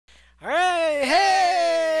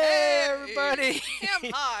everybody.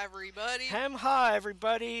 Ham ha, everybody. Ham ha,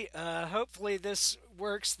 everybody. Hopefully this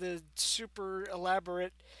works. The super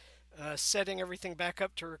elaborate setting everything back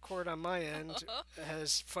up to record on my end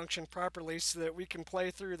has functioned properly so that we can play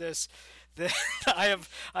through this. The, I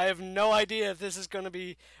have no idea if this is going to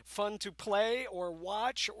be fun to play or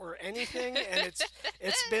watch or anything, and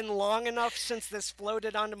it's been long enough since this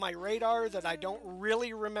floated onto my radar that I don't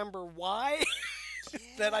really remember why.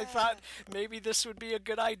 That I thought maybe this would be a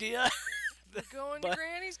good idea. We're going to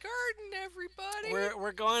Granny's garden, everybody.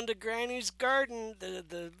 We're going to Granny's garden,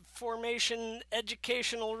 the Formation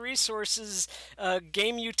Educational Resources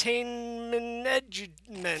Gamutainment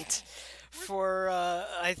Edgement for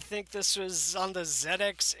I think this was on the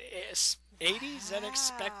ZX 80 ZX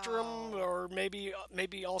Spectrum, or maybe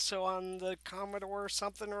also on the Commodore or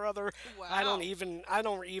something or other. Wow. I don't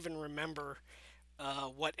even remember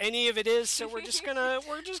what any of it is, so we're just gonna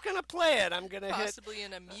play it. I'm gonna possibly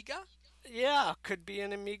an Amiga. Yeah, could be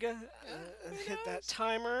an Amiga. Hit that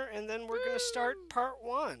timer, and then we're gonna start part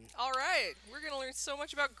 1. All right, we're gonna learn so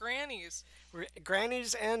much about grannies.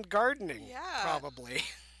 Grannies and gardening. Yeah. Probably.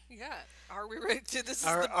 Yeah. Are we ready to? This is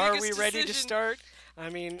are, the biggest are we ready to decision. start? I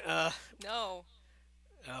mean, No.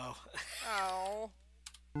 Oh. Oh.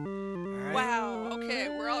 Right. Wow. Okay,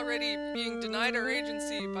 we're already being denied our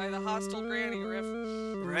agency by the hostile granny, Riff.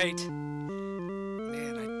 Right.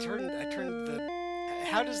 Man, I turned the.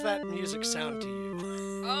 How does that music sound to you?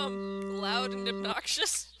 Loud and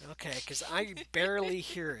obnoxious. Okay, because I barely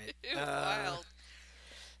hear it. Wild.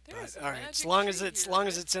 But, all right, as long as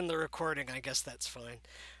it's in the recording, I guess that's fine.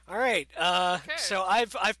 All right. Okay. So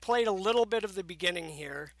I've played a little bit of the beginning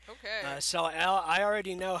here. Okay. So I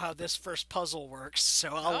already know how this first puzzle works.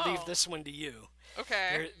 So I'll leave Oh. this one to you.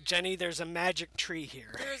 Okay. Jenny, there's a magic tree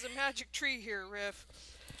here. There's a magic tree here, Riff.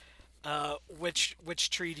 Which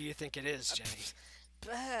tree do you think it is, Jenny?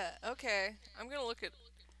 Okay. I'm gonna look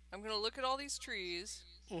at all these trees.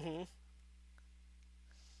 Mm-hmm.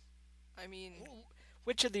 I mean,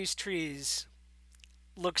 Which of these trees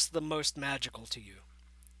looks the most magical to you?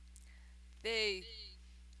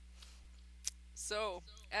 So,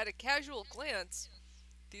 at a casual glance,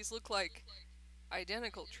 these look like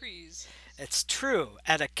identical trees. It's true.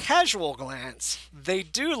 At a casual glance, they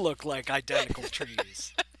do look like identical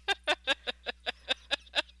trees.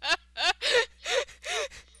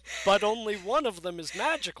 But only one of them is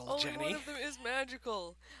magical, Jenny. Only one of them is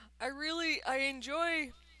magical. I enjoy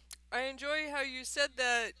how you said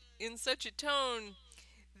that in such a tone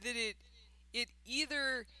that it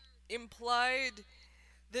either implied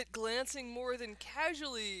that glancing more than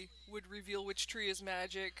casually would reveal which tree is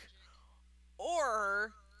magic,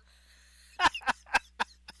 or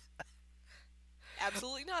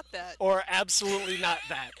absolutely not that. Or absolutely not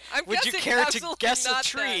that. I'm Would you guessing care to absolutely guess a not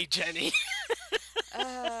tree, that. Jenny?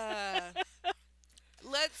 I'm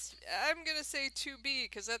gonna say 2B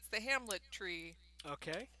because that's the Hamlet tree.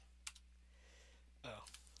 Okay. Oh.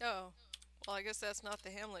 Oh, well, I guess that's not the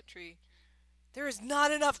Hamlet tree. There is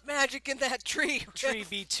not enough magic in that tree. Tree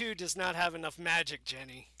B2 does not have enough magic,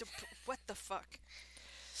 Jenny. What the fuck?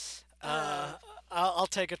 I'll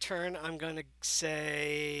take a turn. I'm going to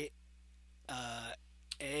say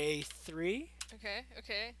A3. Okay.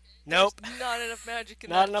 Nope. There's not enough magic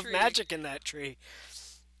in Not that enough tree. magic in that tree.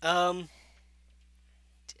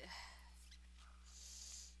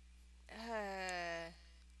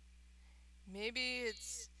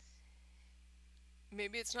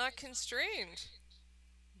 Maybe it's not constrained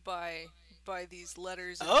by these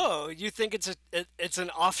letters. Oh, you think it's an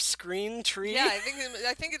off-screen tree? Yeah,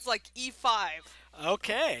 I think it's like E5.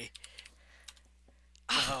 Okay.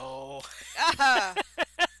 Oh. Ah.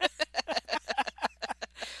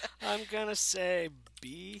 I'm gonna say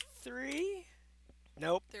B3.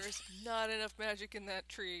 Nope. There's not enough magic in that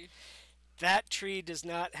tree. That tree does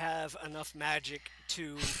not have enough magic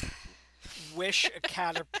to wish a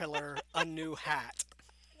caterpillar a new hat.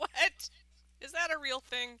 What? Is that a real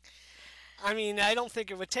thing? I mean, I don't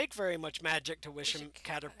think it would take very much magic to wish a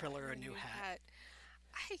caterpillar a new hat.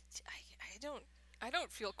 I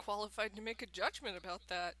don't feel qualified to make a judgment about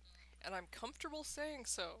that, and I'm comfortable saying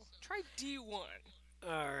so. Try D1.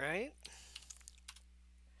 All right.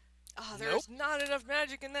 Ah, there's not enough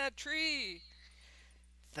magic in that tree.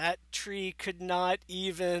 That tree could not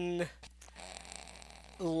even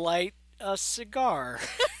light a cigar.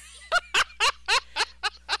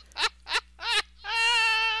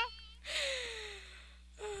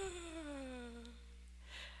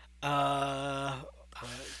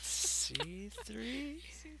 C3?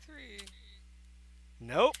 C3.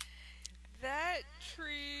 Nope. That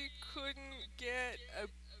tree couldn't get a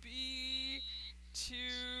B to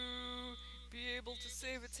be able to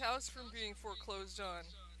save its house from being foreclosed on.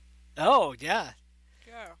 Oh, yeah.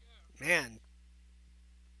 Yeah. Man,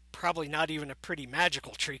 probably not even a pretty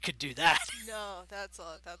magical tree could do that. No, that's a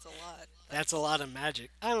lot. That's a lot of magic.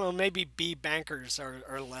 I don't know, maybe bee bankers are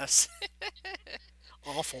less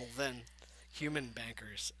awful than human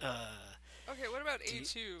bankers. Okay, what about D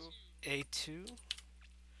A2? A2?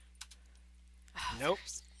 Nope.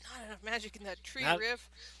 There's not enough magic in that tree, Not Riff.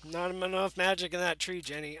 not enough magic in that tree,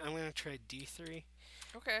 Jenny. I'm gonna try D3.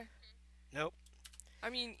 Okay. Nope. I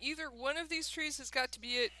mean, either one of these trees has got to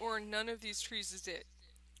be it, or none of these trees is it.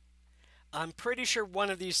 I'm pretty sure one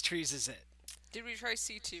of these trees is it. Did we try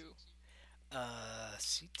C2?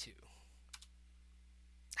 C2.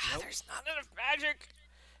 Ah, Nope. there's not enough magic.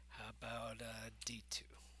 How about D2?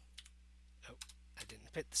 Oh, I didn't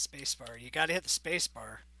hit the space bar. You gotta hit the space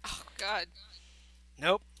bar. Oh, God.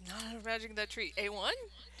 Nope. Not enough magic in that tree. A1?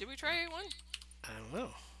 Did we try A1? I don't know.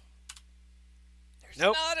 There's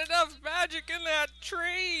Nope. not enough magic in that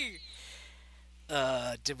tree.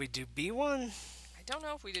 Did we do B1? I don't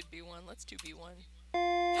know if we did B1. Let's do B1.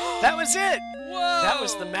 That was it! Whoa! That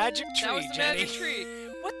was the magic tree, That was the Jenny. magic tree.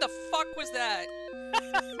 What the fuck was that?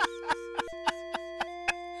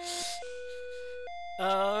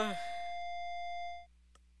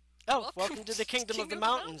 Welcome to the Kingdom of the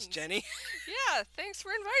Mountains, Jenny. Yeah, thanks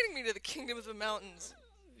for inviting me to the Kingdom of the Mountains.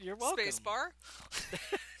 You're welcome. Spacebar.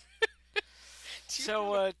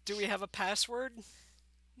 So, do we have a password?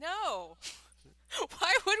 No.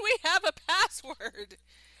 Why would we have a password?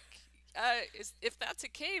 If that's a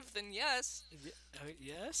cave, then yes.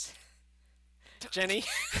 Yes? Jenny?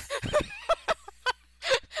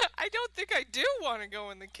 I don't think I do want to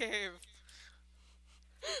go in the cave.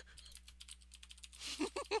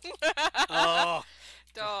 Oh.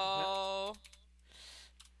 Oh.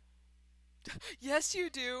 Yes, you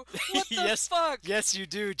do. What the Yes. fuck? Yes, you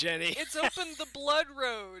do, Jenny. It's opened the blood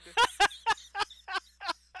road.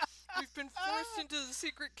 We've been forced into the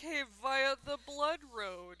secret cave via the blood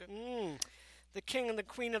road. The king and the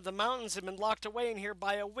queen of the mountains have been locked away in here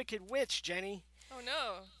by a wicked witch, Jenny. Oh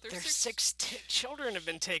no. Their six children have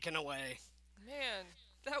been taken away. Man,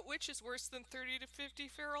 that witch is worse than 30 to 50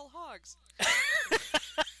 feral hogs.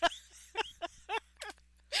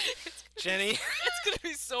 Jenny? It's gonna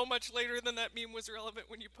be so much later than that meme was relevant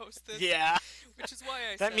when you post this. Yeah. Which is why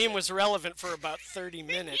I That said meme it. was relevant for about 30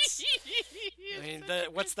 minutes. I mean,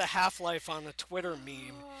 what's the half-life on a Twitter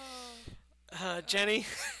meme? Jenny,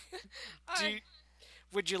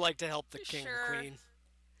 would you like to help the king and queen?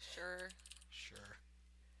 Sure. Sure.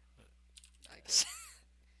 I guess.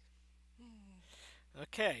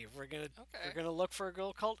 Okay, we're gonna look for a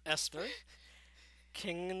girl called Esther.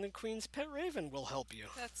 King and the Queen's pet raven will help you.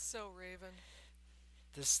 That's so Raven.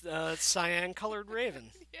 This cyan-colored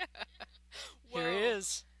raven. Yeah. Here he Whoa.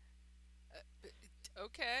 is.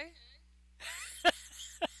 Okay.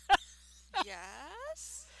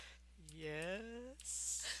 Yes?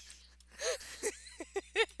 Yes.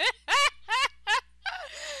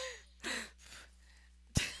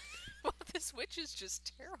 Well, this witch is just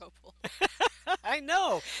terrible. I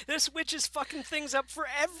know. This witch is fucking things up for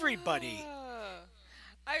everybody.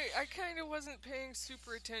 I kind of wasn't paying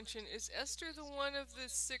super attention. Is Esther the one of the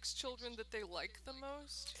 6 children that they like the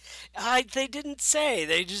most? They didn't say.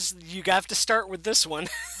 You have to start with this one.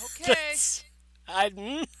 Okay.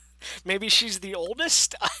 Maybe she's the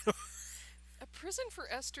oldest. A prison for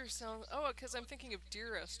Esther sounds... Oh, because I'm thinking of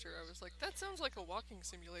Dear Esther. I was like, that sounds like a walking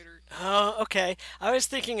simulator. Oh, okay. I was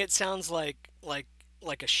thinking it sounds like a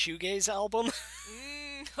shoegaze album.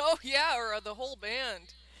 Oh, yeah, or the whole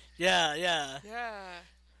band. Yeah, yeah. Yeah.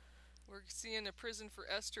 We're seeing A Prison for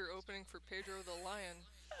Esther opening for Pedro the Lion.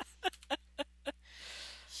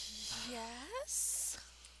 Yes?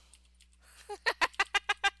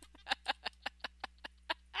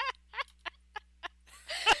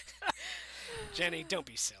 Jenny, don't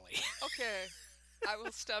be silly. Okay. I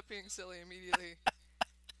will stop being silly immediately.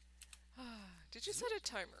 Did you set a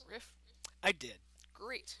timer, Riff? I did.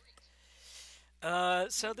 Great.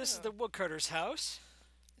 So this is the woodcutter's house.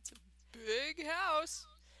 It's a big house.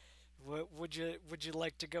 Would you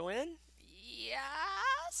like to go in?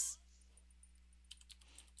 Yes.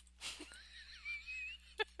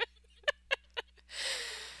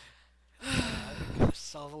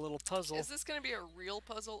 Solve a little puzzle. Is this going to be a real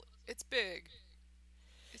puzzle? It's big.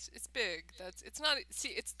 It's big. It's not. See,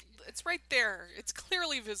 it's right there. It's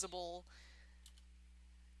clearly visible.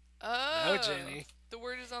 Oh, No, Jenny. The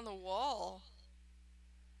word is on the wall.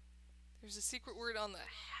 There's a secret word on the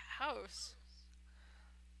house.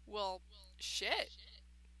 Well, shit.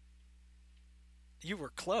 You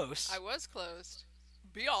were close. I was closed.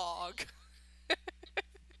 Biog.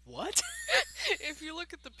 What? if you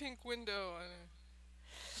look at the pink window,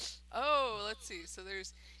 oh, let's see. So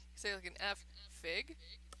there's, say like an F, fig.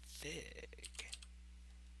 Fig.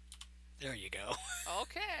 There you go.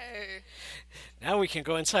 Okay. Now we can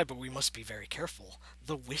go inside, but we must be very careful.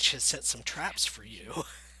 The witch has set some traps for you.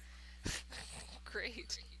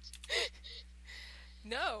 Great.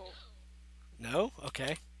 No. No?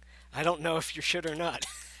 Okay. I don't know if you should or not.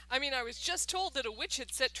 I mean, I was just told that a witch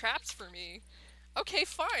had set traps for me. Okay,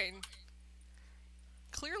 fine.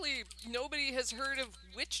 Clearly, nobody has heard of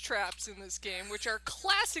witch traps in this game, which are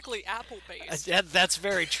classically apple-based. That's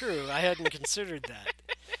very true. I hadn't considered that.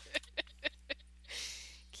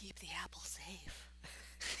 Keep the apple safe.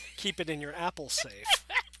 Keep it in your apple safe.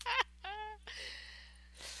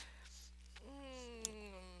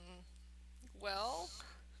 Well,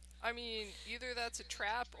 I mean, either that's a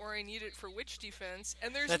trap or I need it for witch defense,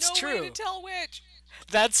 and there's That's no true. way to tell which.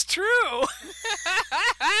 That's true.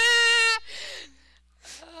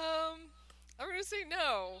 I'm gonna say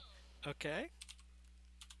no. Okay.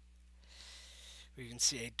 We can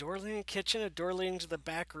see a door leading to the kitchen, a door leading to the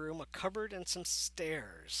back room, a cupboard, and some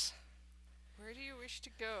stairs. Where do you wish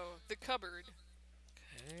to go? The cupboard.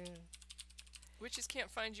 Okay. Witches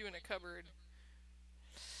can't find you in a cupboard.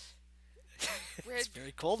 It's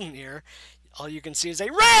very cold in here. All you can see is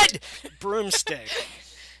a red broomstick.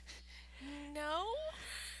 No?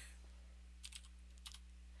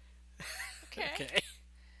 Okay.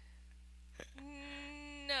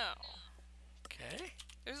 No. Okay.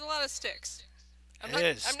 There's a lot of sticks. I'm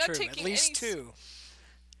It not true. taking At least any, two.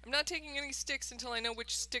 I'm not taking any sticks until I know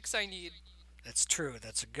which sticks I need. That's true.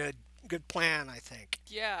 That's a good plan, I think.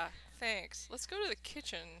 Yeah, thanks. Let's go to the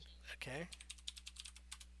kitchen. Okay.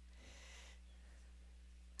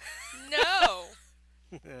 No!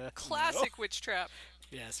 No. Classic witch trap.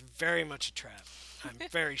 Yes, very much a trap. I'm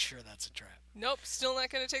very sure that's a trap. Nope, still not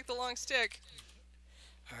gonna take the long stick.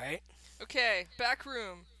 All right. Okay, back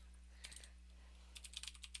room.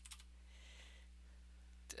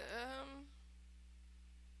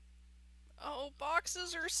 Oh,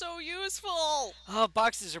 boxes are so useful. Oh,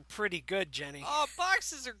 boxes are pretty good, Jenny. Oh,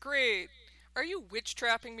 boxes are great. Are you witch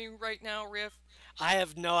trapping me right now, Riff? I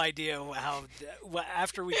have no idea how.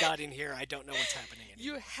 After we got in here, I don't know what's happening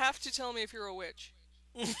anymore. You have to tell me if you're a witch.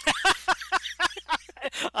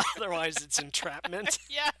 Otherwise, it's entrapment.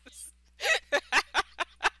 Yes.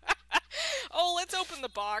 Oh, let's open the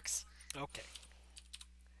box. Okay.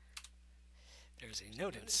 There's a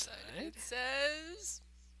note inside. It says,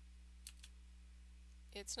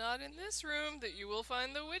 "It's not in this room that you will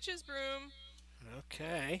find the witch's broom."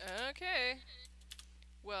 Okay. Okay.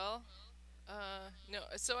 Well, no.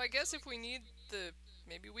 So I guess if we need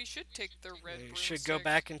maybe we should take the red We broomstick. should go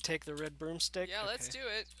back and take the red broomstick. Yeah, let's Okay. do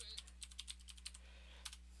it.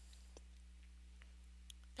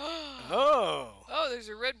 Oh. Oh, there's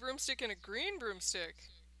a red broomstick and a green broomstick.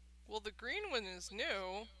 Well, the green one is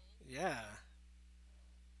new. Yeah.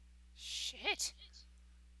 Shit.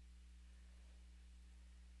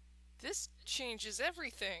 This changes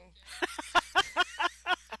everything.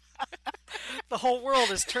 The whole world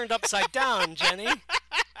is turned upside down, Jenny.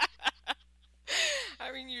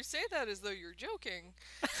 I mean, you say that as though you're joking.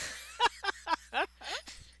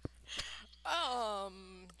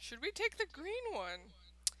 Should we take the green one?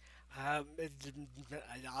 I'm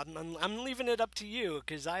leaving it up to you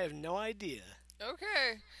because I have no idea.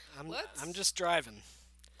 Okay. I'm just driving.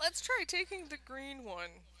 Let's try taking the green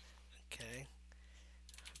one. Okay.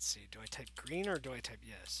 Let's see. Do I type green or do I type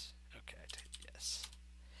yes? Okay, I type yes.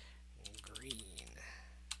 Green.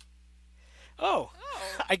 Oh.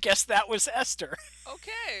 I guess that was Esther.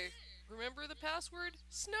 Okay. Remember the password?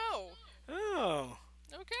 Snow. Oh.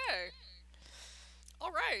 Okay.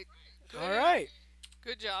 All right. All right.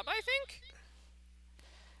 Good job, I think.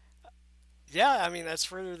 Yeah, I mean that's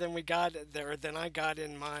further than we got there than I got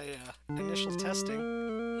in my initial testing.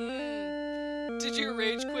 Did you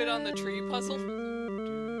rage quit on the tree puzzle?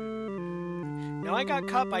 No, I got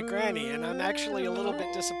caught by Granny, and I'm actually a little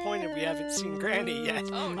bit disappointed we haven't seen Granny yet.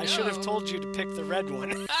 Oh, no. I should have told you to pick the red one.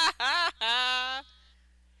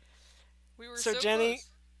 We were So so Jenny,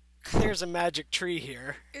 close. there's a magic tree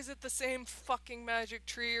here. Is it the same fucking magic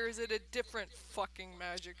tree, or is it a different fucking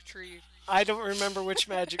magic tree? I don't remember which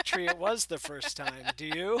magic tree it was the first time. Do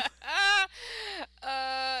you?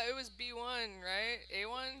 It was B1, right?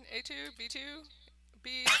 A1, A2, B2,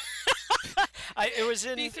 B. It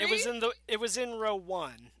was in row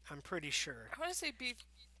 1. I'm pretty sure. I want to say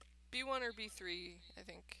B1 or B3. I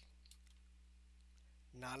think.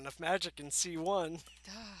 Not enough magic in C1.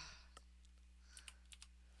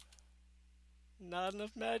 Not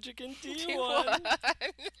enough magic in D1.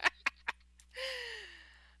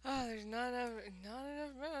 Oh, there's not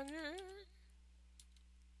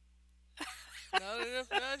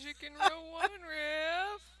magic in row one,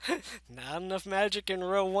 Riff. Not enough magic in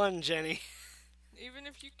row one, Jenny. Even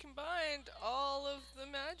if you combined all of the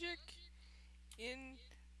magic in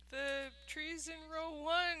the trees in row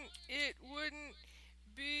one, it wouldn't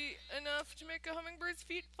be enough to make a hummingbird's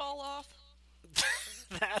feet fall off.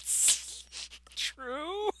 That's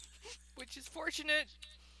true. Which is fortunate.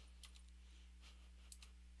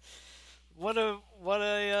 What a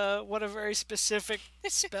very specific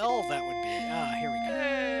spell that would be. Ah, here we go.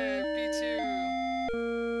 Hey, B2.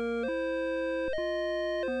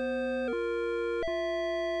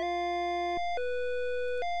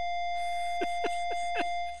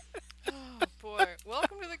 Oh boy.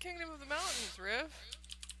 Welcome to the Kingdom of the Mountains, Riff.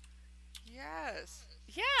 Yes.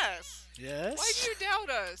 Yes. Yes. Why do you doubt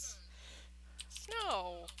us?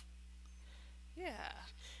 Snow. Yeah.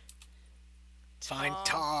 Fine,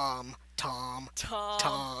 Tom. Tom. Tom.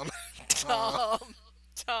 Tom. Tom.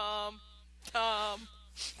 Tom. Tom.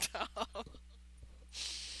 Tom.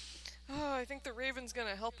 Oh, I think the raven's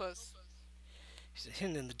gonna help us. He's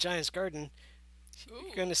hidden in the giant's garden. Ooh.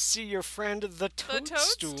 You're gonna see your friend the The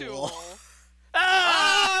toadstool. toadstool.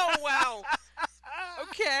 Ah! Oh, wow.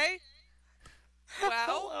 Okay. Wow.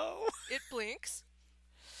 Hello. It blinks.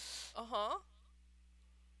 Uh-huh.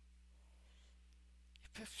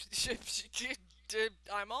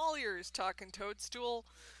 I'm all ears, talking toadstool.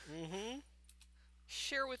 Mm-hmm.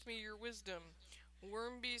 Share with me your wisdom.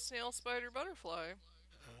 Worm, bee, snail, spider, butterfly.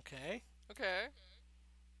 Okay. Okay.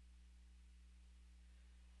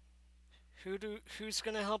 Who's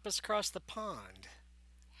gonna help us cross the pond?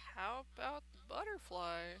 How about the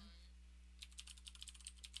butterfly?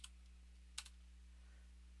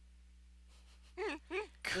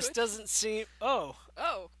 This doesn't seem. Oh.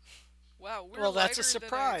 Oh. Wow, we're Well, that's a lighter than I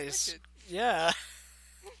surprise. expected. Yeah.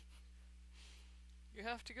 You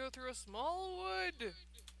have to go through a small wood.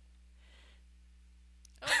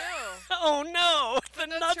 Oh no. Oh no! The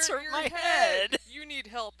nuts hurt hurt your my head. You need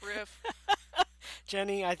help, Riff.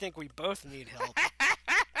 Jenny, I think we both need help.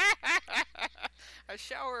 A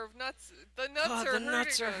shower of nuts. The nuts Oh, are the hurting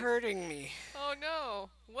nuts are us. hurting me. Oh no.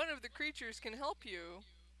 One of the creatures can help you.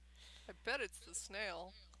 I bet it's the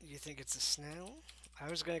snail. You think it's a snail? I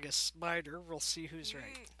was gonna guess spider. We'll see who's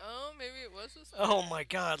right. Oh, maybe it was a snail. Oh my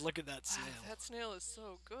God! Look at that Wow, snail. that snail is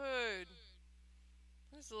so good.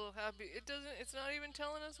 He's a little happy. It's not even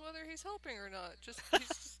telling us whether he's helping or not. He's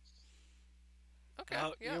just. Okay.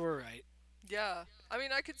 Oh, yeah. you were right. Yeah. I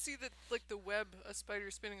mean, I could see that, like, the web, a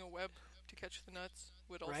spider spinning a web to catch the nuts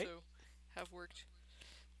would also Right? have worked.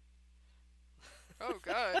 Oh,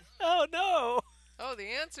 God. Oh no! Oh, the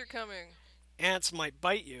ants are coming. Ants might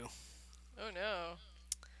bite you. Oh, no.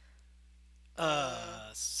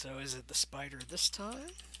 So is it the spider this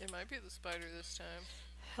time? It might be the spider this time.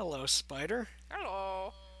 Hello, spider.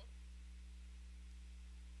 Hello.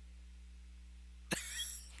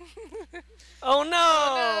 Oh no!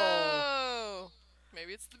 Oh, no!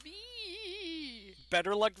 Maybe it's the bee.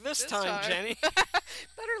 Better luck this time, Jenny.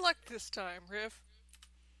 Better luck this time, Riff.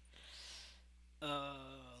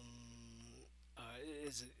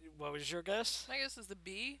 Is it? What was your guess? My guess is the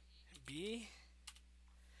bee. Bee.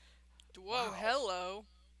 Whoa, Wow. hello.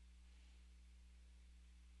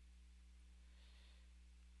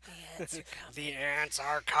 The ants are coming. The ants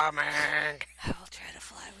are coming. I will try to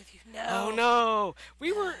fly with you. No. Oh no!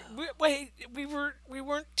 We weren't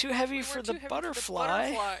too heavy We for weren't the too heavy for the butterfly.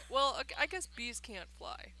 butterfly. Well, I guess bees can't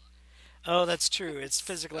fly. Oh, that's true. It's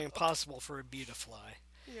physically impossible for a bee to fly.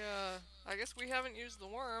 Yeah. I guess we haven't used the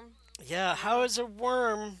worm. Yeah. How is a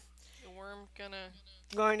worm The worm gonna...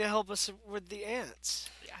 going to help us with the ants?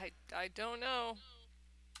 I don't know.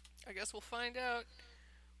 I guess we'll find out.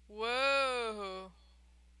 Whoa.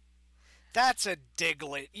 That's a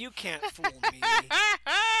diglet. You can't fool me.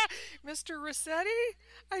 Mr. Rossetti?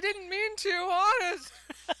 I didn't mean to, honest.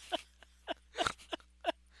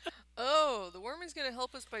 Oh, the worm is going to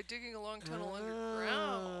help us by digging a long tunnel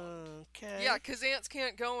underground. Okay. Yeah, because ants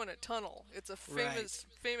can't go in a tunnel. It's a famous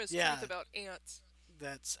Yeah. truth about ants.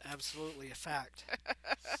 That's absolutely a fact.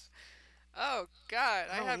 Oh, God,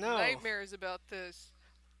 I Oh, have no. nightmares about this.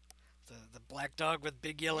 The black dog with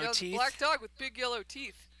big yellow Yeah, the teeth. black dog with big yellow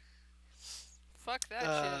teeth. Fuck that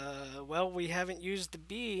shit. Well, we haven't used the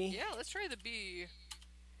bee. Yeah, let's try the bee.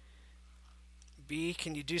 Bee,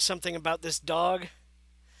 can you do something about this dog?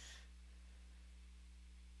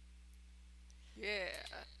 Yeah.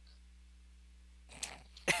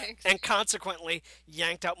 Thanks. And consequently,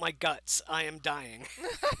 yanked out my guts. I am dying.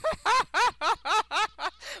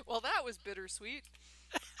 Well, that was bittersweet.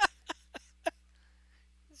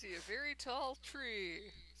 See, a very tall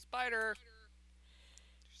tree. Spider.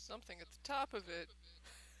 There's something at the top of it.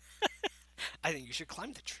 I think you should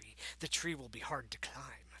climb the tree. The tree will be hard to climb.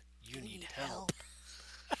 You need help.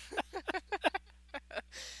 help.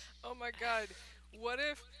 Oh my God. What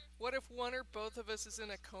if one or both of us is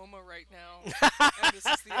in a coma right now and this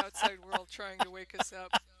is the outside world trying to wake us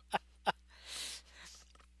up?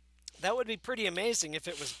 That would be pretty amazing if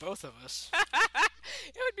it was both of us.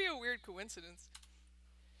 It would be a weird coincidence.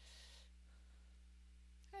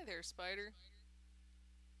 Hi there, spider.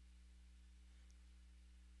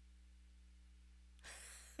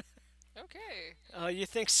 Okay. You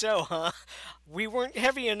think so, huh? We weren't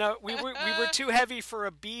heavy enough. We were too heavy for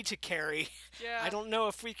a bee to carry. Yeah. I don't know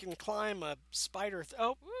if we can climb a spider.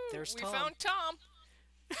 Oh, Woo, there's we Tom. found Tom.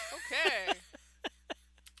 Okay.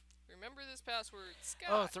 Remember this password, Scott.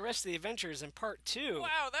 Oh, the rest of the adventure is in part 2.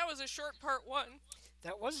 Wow, that was a short part 1.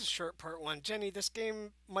 That was a short part 1. Jenny, this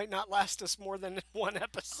game might not last us more than one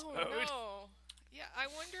episode. Oh no. Yeah, I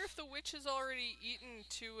wonder if the witch has already eaten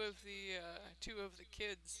two of the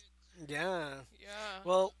kids. Yeah. Yeah.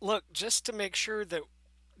 Well, look, just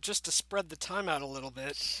to spread the time out a little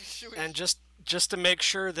bit, Should we- and just to make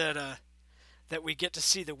sure that that we get to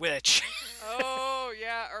see the witch. Oh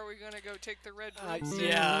yeah, are we gonna go take the red broomstick?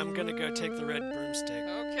 Yeah, I'm gonna go take the red broomstick.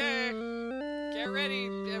 Okay. Get ready,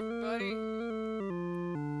 everybody.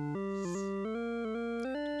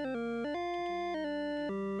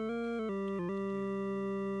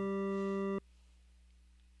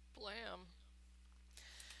 Blam.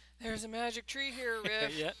 There's a magic tree here,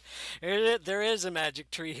 Riff. Yeah, there is a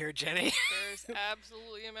magic tree here, Jenny. There's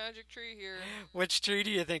absolutely a magic tree here. Which tree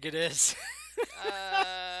do you think it is?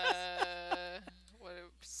 What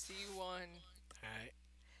C1. All right.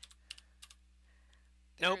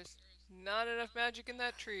 Nope. There's not enough magic in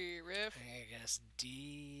that tree, Riff. I guess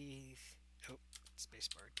D. Oh,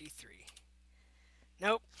 spacebar D3.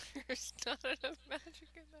 Nope. There's not enough magic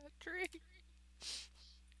in that tree.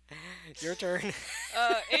 Your turn.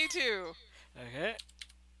 A2. Okay.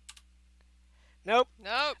 Nope.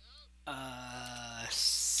 Nope.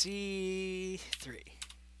 C3.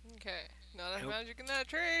 Okay. Not enough Nope. magic in that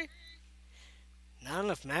tree. Not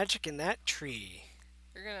enough magic in that tree.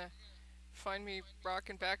 You're gonna find me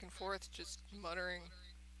rocking back and forth, just muttering.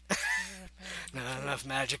 Not enough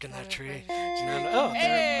magic in that tree. Magic. Oh, there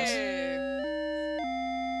it was. Hey!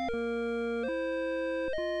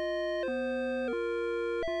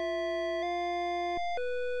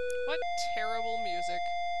 What terrible music.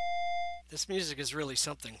 This music is really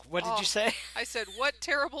something. What did Oh. you say? I said, what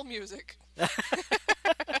terrible music.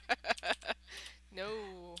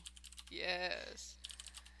 No. Yes.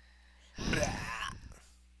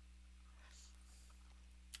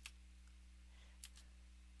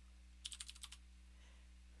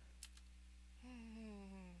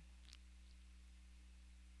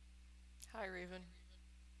 Hi, Raven.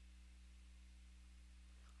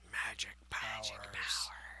 Magic powers.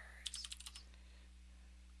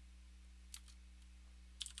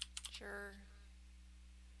 Sure.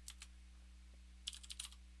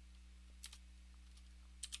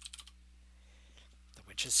 The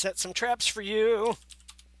witch has set some traps for you.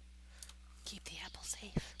 Keep the apple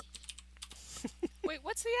safe. Wait,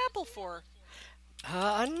 what's the apple for?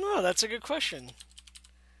 I don't know. That's a good question.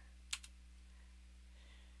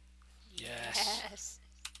 Yes.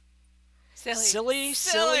 Silly.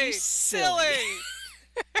 Silly.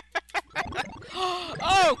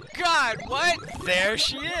 Oh, God, what? There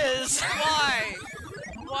she is. Why?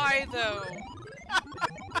 Why, though?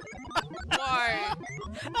 Why?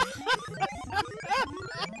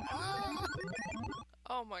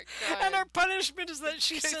 Oh, my God. And our punishment is that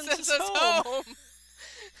she sends us us home. home.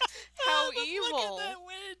 How But evil. Look at that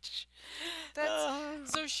witch.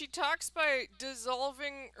 That's, so she talks by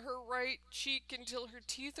dissolving her right cheek until her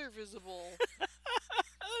teeth are visible.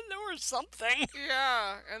 Or something.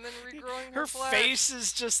 Yeah, and then regrowing Her flesh. face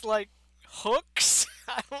is just like hooks.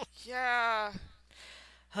 I don't. Yeah.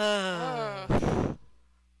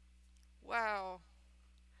 Wow.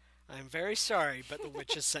 I'm very sorry, but the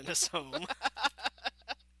witch has sent us home.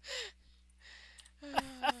 Oh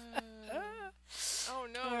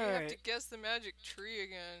no, All we have right. to guess the magic tree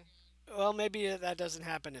again. Well, maybe that doesn't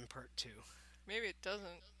happen in part 2. Maybe it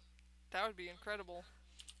doesn't. That would be incredible.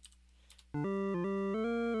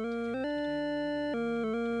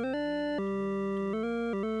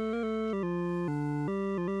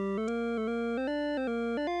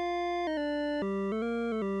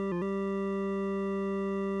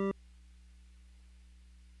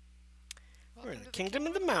 We're in the Kingdom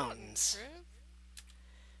of the Mountains. Riff?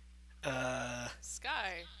 Uh,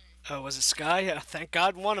 Sky. oh, was it Sky? Thank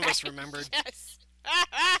God one of us remembered. Yes.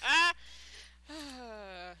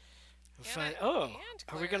 find. Oh, and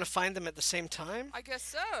are we gonna Claire. find them at the same time? I guess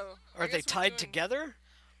so. I Are they guess we're tied doing. together?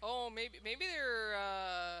 Oh, maybe they're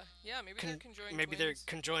yeah, maybe they're conjoined Maybe they're twins,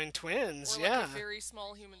 conjoined or twins. like a Yeah, very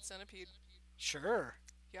small human centipede. sure.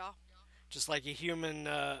 Yeah. Just like a human yin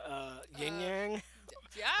Uh, yang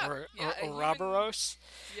yeah, or yeah, a human. Ouroboros.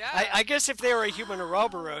 Yeah. I guess if they were a human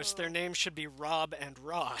Ouroboros, their Oh. names should be Rob and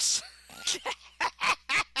Ross.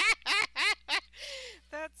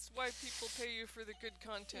 That's why people pay you for the good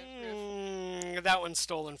content, Riff. That one's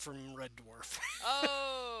stolen from Red Dwarf.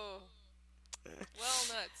 Oh. Well,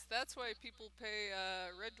 nuts. That's why people pay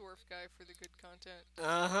Red Dwarf guy for the good content.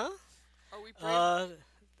 Uh huh. Are we brave? Uh,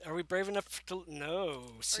 are we brave enough to? No.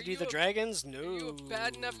 Are City of you the Dragons? No. are you a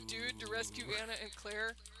bad enough dude to rescue Anna and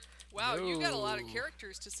Claire? Wow, you got a lot of No.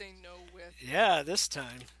 characters to say no with. Yeah, this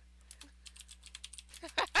time.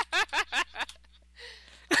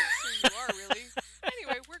 So you are really.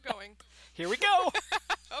 Anyway, we're going. Here we go.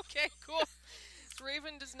 Okay, cool.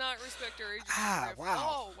 Raven does not respect our agency. Riff. Wow.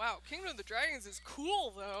 Oh, wow. Kingdom of the Dragons is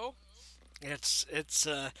cool, though. It's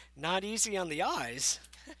not easy on the eyes.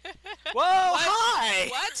 Whoa! What? Hi.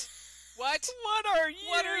 What? What? What are you?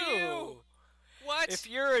 What are you? What? If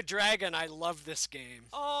you're a dragon, I love this game.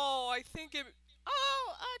 Oh, I think it.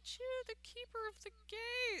 Oh, Achu, the keeper of the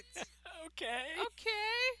gates. Okay.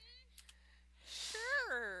 Okay.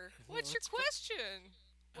 Sure. What's your Let's go- question?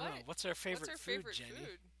 What? Oh, what's our favorite What's our favorite food, Jenny?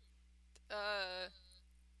 food?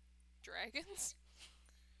 Dragons?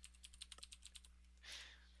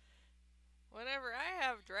 Whenever I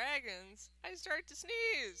have dragons, I start to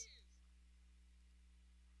sneeze.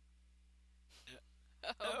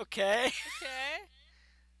 Oh, Okay. okay.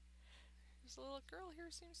 There's a little girl here,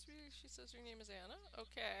 seems to be, she says her name is Anna.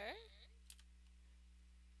 Okay.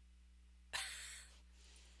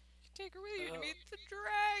 You take her with you to meet the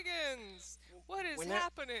dragons. What is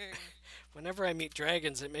happening? Whenever I meet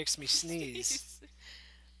dragons, it makes me sneeze.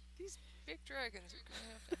 These big dragons are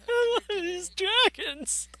gonna have to have Look a at good these day.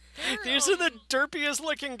 dragons. They're, These are the derpiest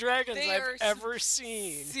looking dragons they I've are ever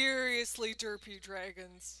seen. seriously derpy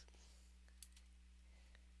dragons.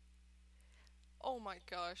 Oh my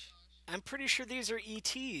gosh. I'm pretty sure these are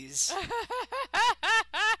ETs.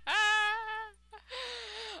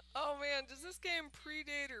 Oh man, does this game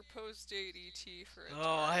predate or postdate ET for Atari?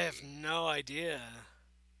 Oh, I have no idea.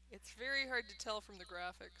 It's very hard to tell from the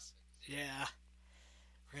graphics. Yeah.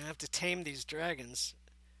 We're gonna have to tame these dragons.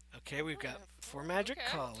 Okay, we've got Yeah, four magic okay.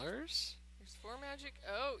 collars. There's 4 magic.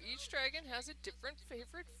 Oh, each dragon has a different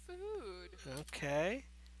favorite food. Okay.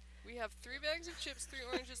 We have 3 bags of chips, 3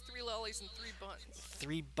 oranges, 3 lollies, and 3 buns.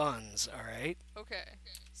 3 buns, alright. Okay,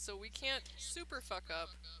 so we can't super fuck up,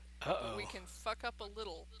 but Uh-oh. we can fuck up a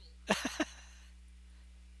little.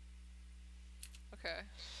 Okay.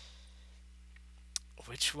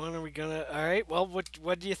 Which one are we gonna... Alright, well,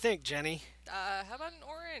 what do you think, Jenny? How about an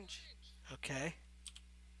orange? Okay.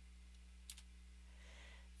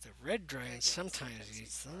 The red dragon Dragon sometimes sometimes eats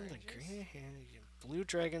eats them. The oranges. green blue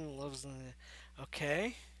dragon loves them.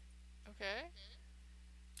 Okay. Okay.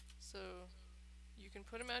 So, you can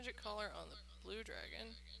put a magic collar on the blue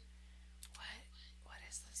dragon. What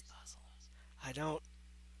is this puzzle? I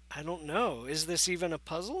don't know. Is this even a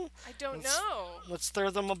puzzle? I don't Let's- know. Let's throw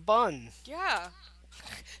them a bun. Yeah.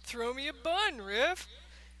 Throw me a bun, Riff.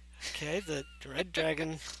 Okay, the red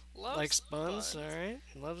dragon Loves likes buns. Alright,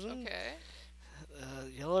 loves them. Okay.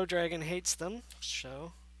 Yellow dragon hates them.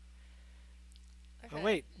 So. Okay. Oh,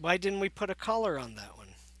 wait. Why didn't we put a collar on that one?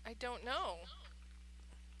 I don't know.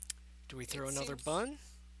 Do we throw It another seems- bun?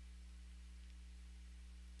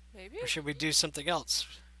 Maybe? Or should we do something else?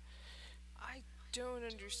 I don't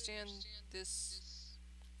understand this.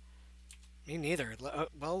 Me neither.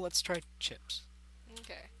 Well, let's try chips.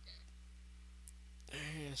 Okay.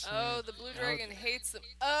 Yes, Oh, the blue oh, dragon hates them.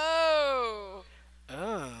 Oh!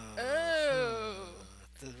 Oh. Oh!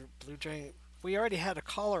 The blue dragon. We already had a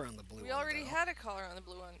collar on the blue one. We already though. had a collar on the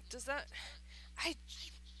blue one. Does that... I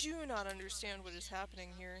do not understand what is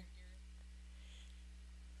happening here.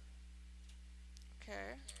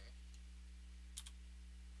 Okay.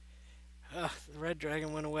 Ugh, the red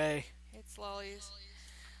dragon went away. It's lollies.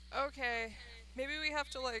 Okay. Maybe we have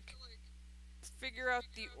to, like, figure out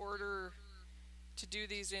the order to do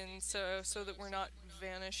these in so that we're not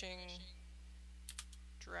vanishing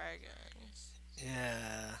dragons.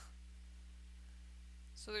 Yeah.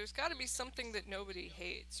 So there's got to be something that nobody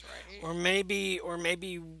hates, right? Or maybe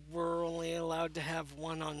we're only allowed to have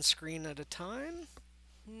one on screen at a time.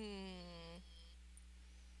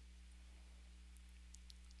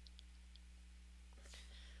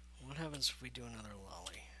 What happens if we do another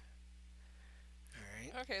lolly? All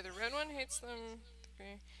right. Okay, the red one hates them.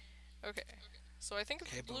 Okay. So I think if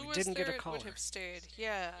Okay, the but blue we was didn't get there, a it would color. have stayed.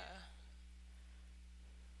 Yeah.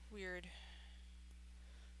 Weird.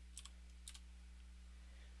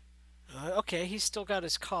 Okay, he's still got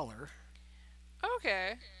his collar.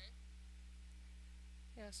 Okay.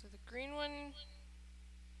 Yeah, so the green one.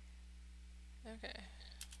 Okay.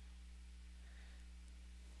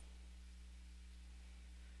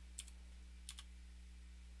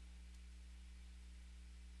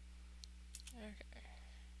 Okay.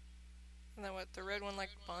 And then what? The red one like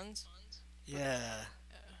buns? Yeah.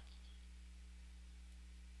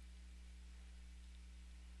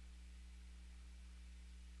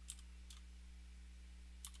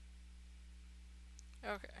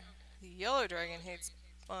 Okay. The yellow dragon hates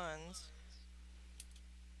buns.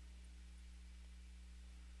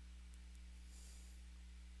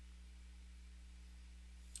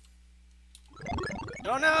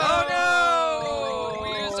 Oh Oh no!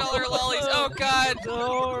 We used all our lollies. Oh god!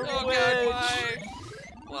 Door Oh god, witch! why?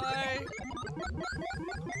 Why?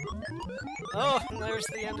 Oh, and there's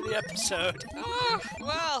the end of the episode. Oh,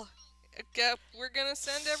 well. We're gonna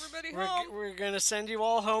send everybody home. We're gonna send you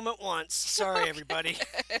all home at once. Sorry, everybody.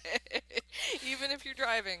 Even if you're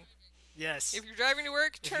driving. Yes. If you're driving to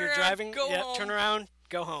work, If turn you're around, driving, go yeah, home. turn around,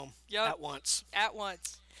 go home. Yep. At once. At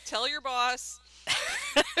once. Tell your boss.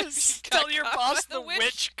 Tell your caught boss by the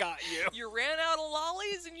witch got you. You ran out of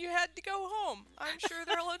lollies and you had to go home. I'm sure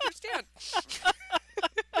they'll understand.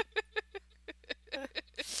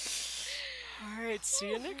 All right, see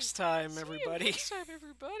you next time, everybody. See you next time,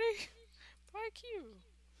 everybody. Bye, Q.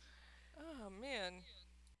 Oh, man.